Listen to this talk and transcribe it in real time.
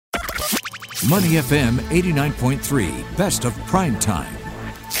Money FM 89.3, best of prime time.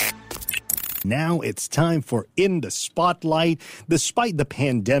 Now it's time for In the Spotlight. Despite the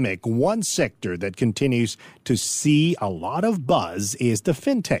pandemic, one sector that continues to see a lot of buzz is the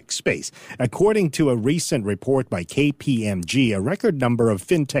fintech space. According to a recent report by KPMG, a record number of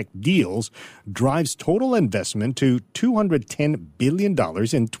fintech deals drives total investment to $210 billion in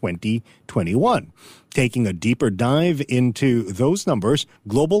 2021. Taking a deeper dive into those numbers,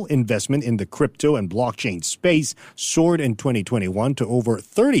 global investment in the crypto and blockchain space soared in 2021 to over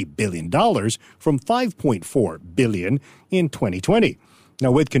 $30 billion from $5.4 billion in 2020.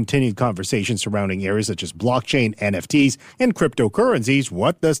 Now, with continued conversation surrounding areas such as blockchain, NFTs, and cryptocurrencies,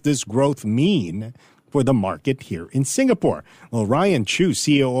 what does this growth mean for the market here in Singapore? Well, Ryan Chu,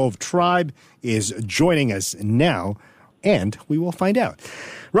 CEO of Tribe, is joining us now, and we will find out.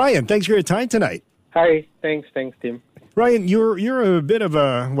 Ryan, thanks for your time tonight. Hi, thanks, Tim. Ryan, you're a bit of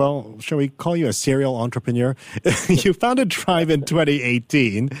a, well, shall we call you a serial entrepreneur? You founded Tribe in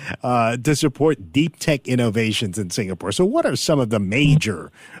 2018 to support deep tech innovations in Singapore. So what are some of the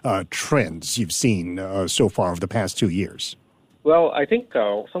major trends you've seen so far over the past 2 years? Well, I think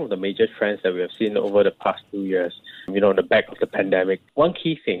some of the major trends that we have seen over the past 2 years, on the back of the pandemic, one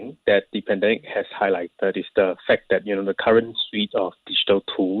key thing that the pandemic has highlighted is the fact that, the current suite of digital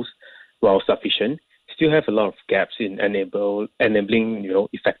tools, while sufficient, still have a lot of gaps in enabling,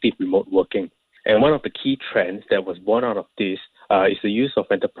 effective remote working. And one of the key trends that was born out of this is the use of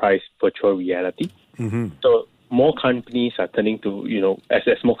enterprise virtual reality. Mm-hmm. So more companies are turning to,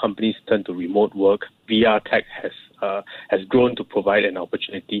 as more companies turn to remote work, VR tech has grown to provide an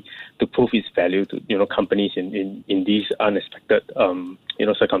opportunity to prove its value to, companies in these unexpected,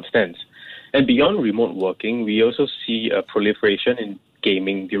 circumstance. And beyond remote working, we also see a proliferation in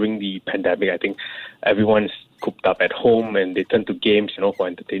gaming during the pandemic. I think everyone's cooped up at home and they turn to games, for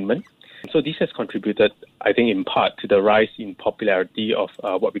entertainment. So this has contributed, I think, in part to the rise in popularity of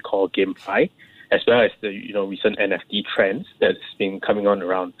what we call GameFi, as well as the, recent NFT trends that's been coming on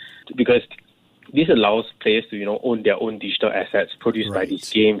around. Because this allows players to, own their own digital assets produced by these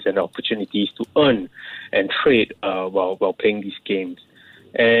games and opportunities to earn and trade while playing these games.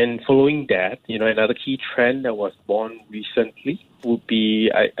 And following that, another key trend that was born recently would be,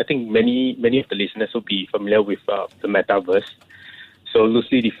 I think many of the listeners will be familiar with the metaverse. So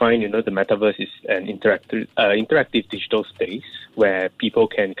loosely defined, the metaverse is an interactive digital space where people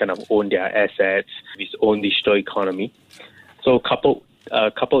can kind of own their assets, its own digital economy. So coupled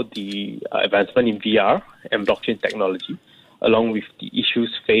the advancement in VR and blockchain technology, along with the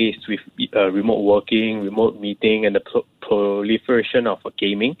issues faced with remote working, remote meeting, and the proliferation of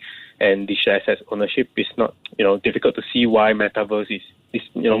gaming and digital assets ownership, is not, difficult to see why metaverse is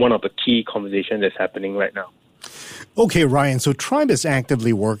one of the key conversations that's happening right now. Okay, Ryan, so Tribe is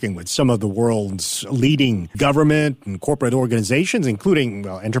actively working with some of the world's leading government and corporate organizations, including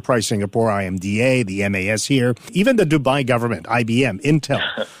Enterprise Singapore, IMDA, the MAS here, even the Dubai government, IBM, Intel,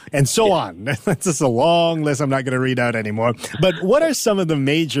 and so on. That's just a long list I'm not going to read out anymore. But what are some of the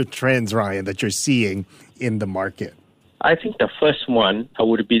major trends, Ryan, that you're seeing in the market? I think the first one, I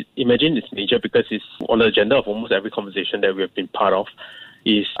would imagine it's major because it's on the agenda of almost every conversation that we have been part of,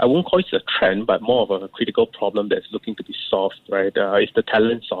 is, I won't call it a trend, but more of a critical problem that's looking to be solved, right? Is the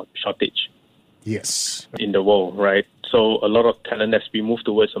talent shortage. Yes. In the world, right? So a lot of talent, as we move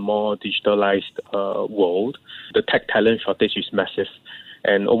towards a more digitalized world, the tech talent shortage is massive.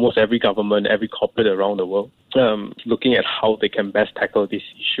 And almost every government, every corporate around the world, looking at how they can best tackle this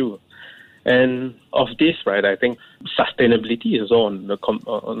issue. And of this, right, I think sustainability is also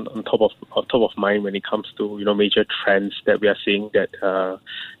on top of mind when it comes to major trends that we are seeing that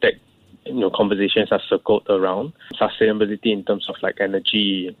conversations are circled around. Sustainability in terms of like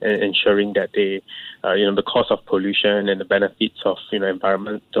energy and ensuring that they the cost of pollution and the benefits of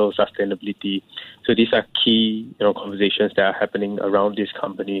environmental sustainability. So these are key conversations that are happening around these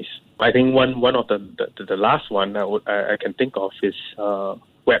companies. I think one of the last one I can think of is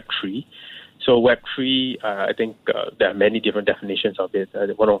Web3. So Web3, I think there are many different definitions of it.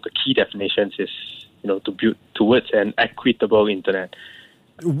 One of the key definitions is, to build towards an equitable internet.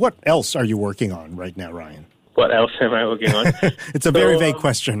 What else are you working on right now, Ryan? What else am I working on? It's a very vague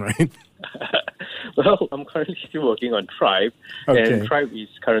question, right? Well, I'm currently still working on Tribe. Okay. And Tribe is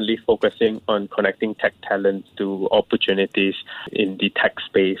currently focusing on connecting tech talents to opportunities in the tech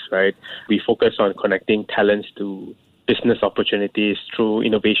space, right? We focus on connecting talents to business opportunities through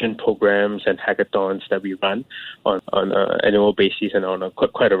innovation programs and hackathons that we run on an annual basis and on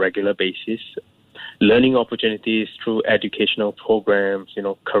quite a regular basis. Learning opportunities through educational programs,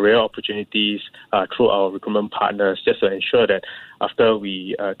 career opportunities through our recruitment partners, just to ensure that after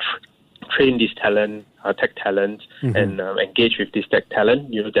we train this talent, tech talent, and engage with this tech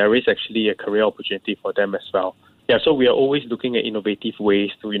talent, there is actually a career opportunity for them as well. Yeah, so we are always looking at innovative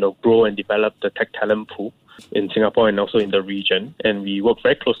ways to, grow and develop the tech talent pool in Singapore and also in the region. And we work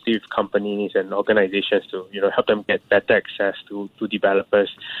very closely with companies and organizations to, help them get better access to developers,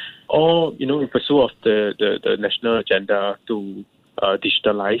 or, in pursuit of the national agenda to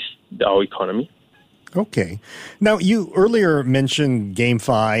digitalize our economy. Okay. Now, you earlier mentioned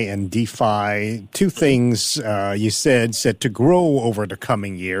GameFi and DeFi, two things you said set to grow over the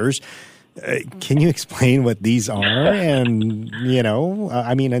coming years. Can you explain what these are? And, I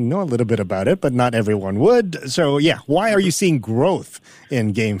know a little bit about it, but not everyone would. So, why are you seeing growth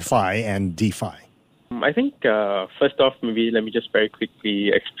in GameFi and DeFi? I think, first off, maybe let me just very quickly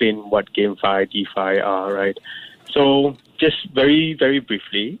explain what GameFi, DeFi are, right? So, just very, very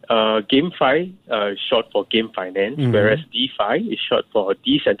briefly, GameFi is short for game finance, whereas DeFi is short for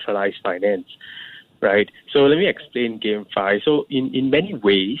decentralized finance, right? So, let me explain GameFi. So, in many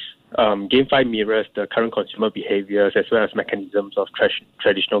ways, GameFi mirrors the current consumer behaviors as well as mechanisms of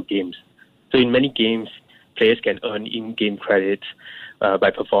traditional games. So in many games, players can earn in-game credits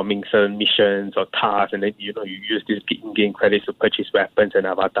by performing certain missions or tasks, and then you use these in-game credits to purchase weapons and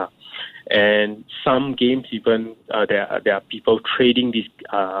avatar. And some games even there are people trading these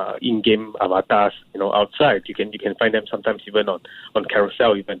in-game avatars outside. You can find them sometimes even on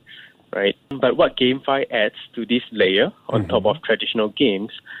Carousel even. Right, but what GameFi adds to this layer on top of traditional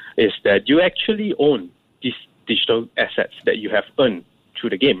games is that you actually own these digital assets that you have earned through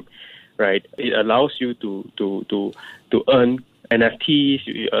the game. Right, it allows you to earn NFTs.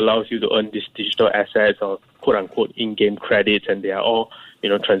 It allows you to earn these digital assets or quote unquote in-game credits, and they are all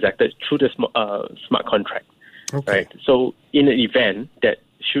transacted through the smart contract. Okay. Right, so in an event that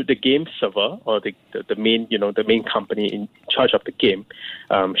should the game server or the main company in charge of the game,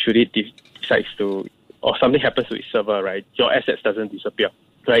 should it decides to, or something happens to its server, right? Your assets doesn't disappear,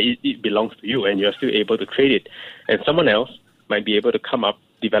 right? It belongs to you, and you're still able to trade it. And someone else might be able to come up,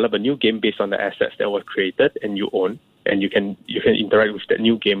 develop a new game based on the assets that were created and you own, and you can interact with that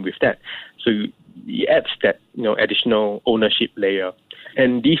new game with that. So it adds that additional ownership layer.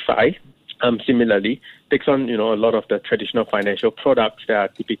 And DeFi, similarly, takes on a lot of the traditional financial products that are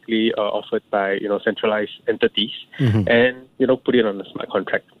typically offered by centralized entities, and put it on a smart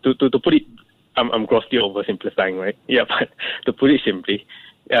contract. To put it, I'm grossly oversimplifying, right? Yeah, but to put it simply,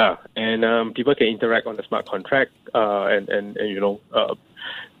 and people can interact on the smart contract and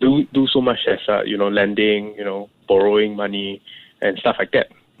do so much as lending, borrowing money and stuff like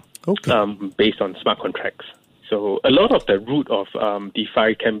that. Okay. Based on smart contracts. So a lot of the root of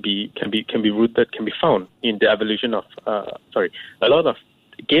DeFi can be found in the evolution of a lot of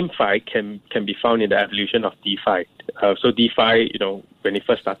GameFi can be found in the evolution of DeFi. So DeFi, when it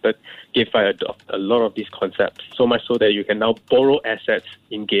first started, GameFi adopted a lot of these concepts, so much so that you can now borrow assets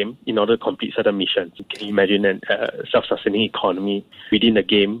in game in order to complete certain missions. Can you imagine a self-sustaining economy within a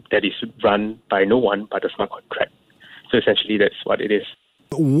game that is run by no one but a smart contract? So essentially, that's what it is.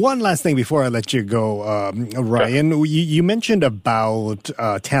 One last thing before I let you go, Ryan. Sure. You mentioned about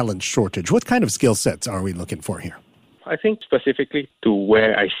talent shortage. What kind of skill sets are we looking for here? I think specifically to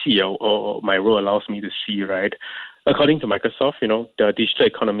where I see or my role allows me to see, right? According to Microsoft, the digital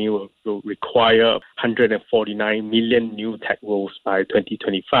economy will require 149 million new tech roles by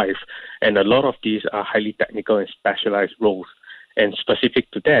 2025. And a lot of these are highly technical and specialized roles. And specific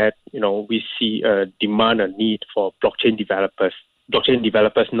to that, we see a demand, a need for blockchain developers. Blockchain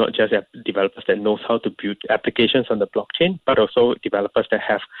developers, not just developers that knows how to build applications on the blockchain, but also developers that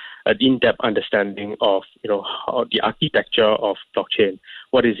have an in-depth understanding of, how the architecture of blockchain.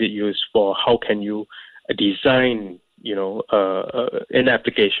 What is it used for? How can you design, an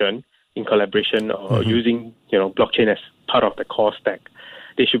application in collaboration or using, blockchain as part of the core stack?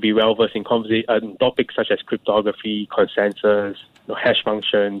 They should be well versed in topics such as cryptography, consensus, hash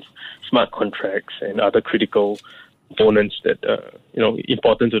functions, smart contracts, and other critical components that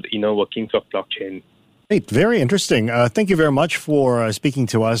important to the inner workings of blockchain. Great, very interesting. Thank you very much for speaking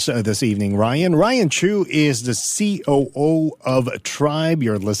to us this evening, Ryan. Ryan Chu is the COO of Tribe.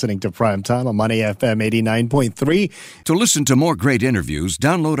 You're listening to Prime Time on Money FM 89.3. To listen to more great interviews,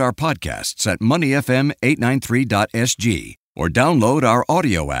 download our podcasts at moneyfm893.sg or download our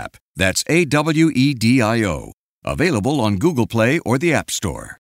audio app. That's AWEDIO. Available on Google Play or the App Store.